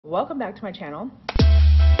Welcome back to my channel.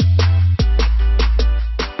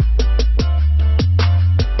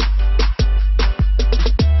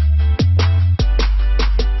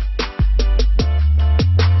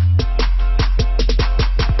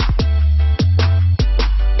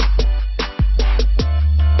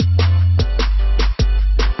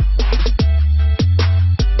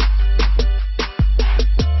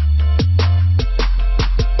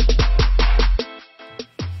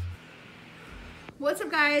 What's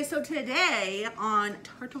up, guys? So today on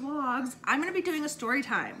Tarta Vlogs, I'm going to be doing a story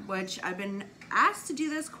time, which I've been asked to do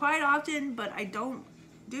this quite often, but I don't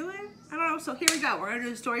do it. I don't know. So here we go. We're going to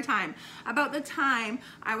do a story time about the time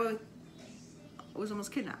I was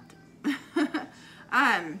almost kidnapped.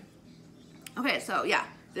 Okay, so yeah,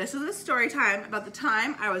 this is a story time about the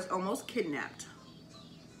time I was almost kidnapped.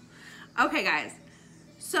 Okay, guys.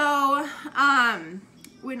 So,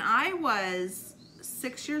 when I was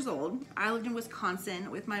 6 years old, I lived in Wisconsin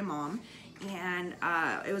with my mom, and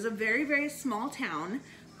it was a very, very small town.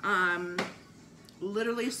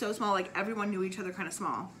 Literally so small, like everyone knew each other, kind of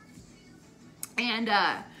small. And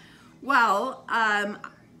I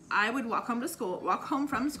would walk home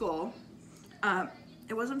from school.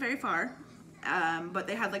 It wasn't very far, but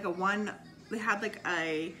they had like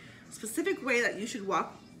a specific way that you should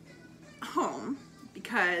walk home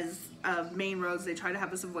because of main roads. They try to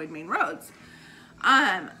have us avoid main roads.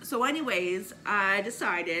 So anyways, I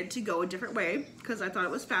decided to go a different way because I thought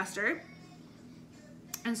it was faster.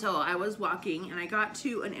 And so I was walking and I got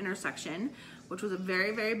to an intersection, which was a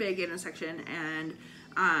very, very big intersection. And,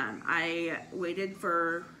 I waited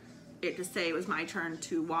for it to say it was my turn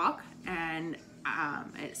to walk, and,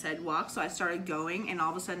 it said walk. So I started going, and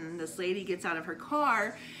all of a sudden this lady gets out of her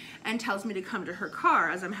car and tells me to come to her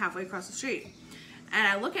car as I'm halfway across the street. And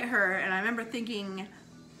I look at her and I remember thinking,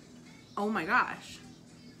 oh my gosh,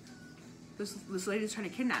 this lady's trying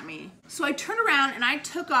to kidnap me. So I turned around and I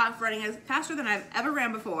took off running as faster than I've ever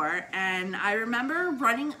ran before. And I remember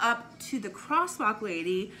running up to the crosswalk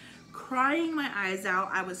lady, crying my eyes out.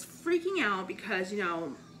 I was freaking out because, you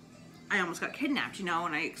know, I almost got kidnapped, you know,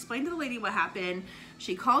 and I explained to the lady what happened.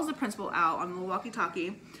 She calls the principal out on the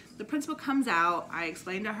walkie-talkie. The principal comes out. I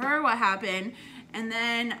explained to her what happened, and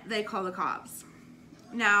then they call the cops.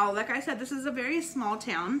 Now, like I said, this is a very small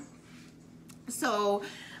town. So,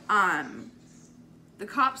 the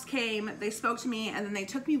cops came, they spoke to me, and then they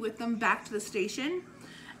took me with them back to the station,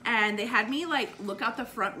 and they had me like look out the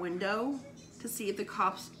front window to see if the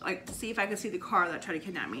cops, like to see if I could see the car that tried to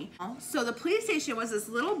kidnap me. So the police station was this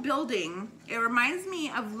little building. It reminds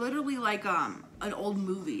me of literally like an old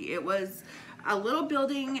movie. It was a little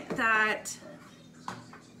building that,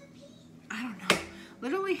 I don't know,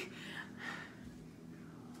 literally.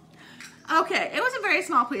 Okay, it was a very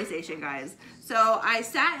small police station, guys. So I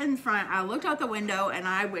sat in front, I looked out the window, and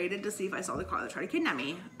I waited to see if I saw the car that tried to kidnap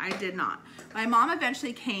me. I did not. My mom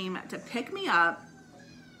eventually came to pick me up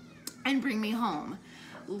and bring me home.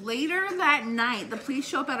 Later that night, the police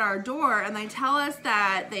show up at our door and they tell us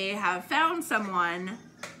that they have found someone,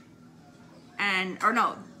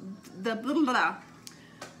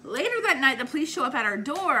 Later that night, the police show up at our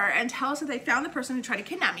door and tell us that they found the person who tried to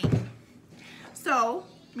kidnap me. So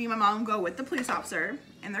me and my mom go with the police officer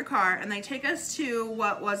in their car, and they take us to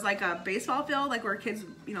what was like a baseball field, like where kids,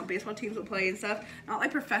 you know, baseball teams would play and stuff. Not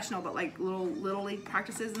like professional, but like little league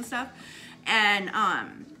practices and stuff. And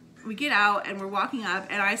we get out and we're walking up,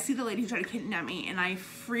 and I see the lady who tried to kidnap me, and I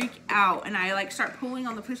freak out, and I like start pulling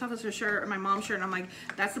on the police officer's shirt or my mom's shirt, and I'm like,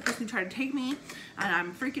 that's the person who tried to take me, and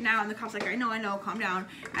I'm freaking out, and the cop's like, I know, calm down.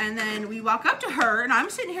 And then we walk up to her, and I'm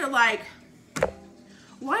sitting here like,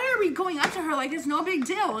 why are we going up to her like it's no big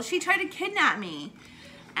deal? She tried to kidnap me.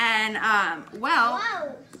 And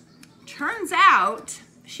turns out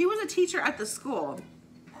she was a teacher at the school,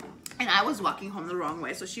 and I was walking home the wrong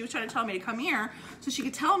way. So she was trying to tell me to come here so she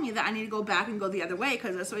could tell me that I need to go back and go the other way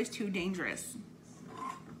because this way is too dangerous.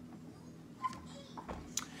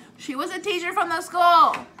 She was a teacher from the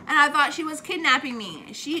school, and I thought she was kidnapping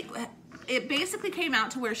me. It basically came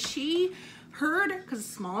out to where she heard, because it's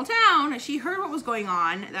a small town, she heard what was going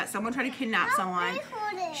on, that someone tried to kidnap someone.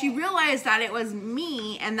 She realized that it was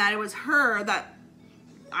me and that it was her that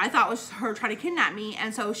I thought was her trying to kidnap me,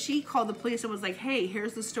 and so she called the police and was like, hey,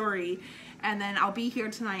 here's the story, and then I'll be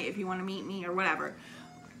here tonight if you want to meet me or whatever.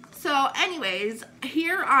 So anyways,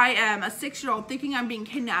 here I am, a 6-year-old, thinking I'm being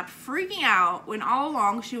kidnapped, freaking out, when all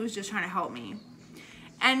along she was just trying to help me.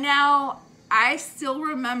 And now I still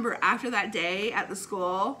remember after that day at the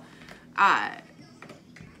school,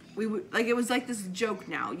 it was like this joke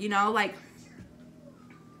now, you know, like,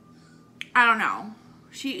 I don't know.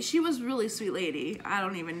 She was really sweet lady. I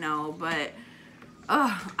don't even know, but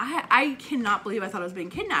I cannot believe I thought I was being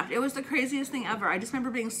kidnapped. It was the craziest thing ever. I just remember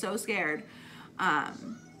being so scared.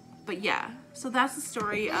 But yeah, so that's the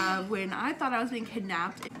story of when I thought I was being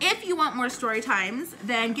kidnapped. If you want more story times,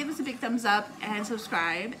 then give us a big thumbs up and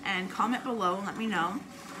subscribe and comment below and let me know.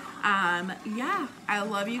 Yeah, I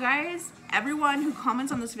love you guys. Everyone who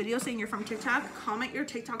comments on this video saying you're from TikTok, comment your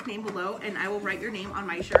TikTok name below and I will write your name on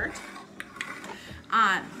my shirt.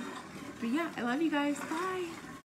 But yeah, I love you guys. Bye.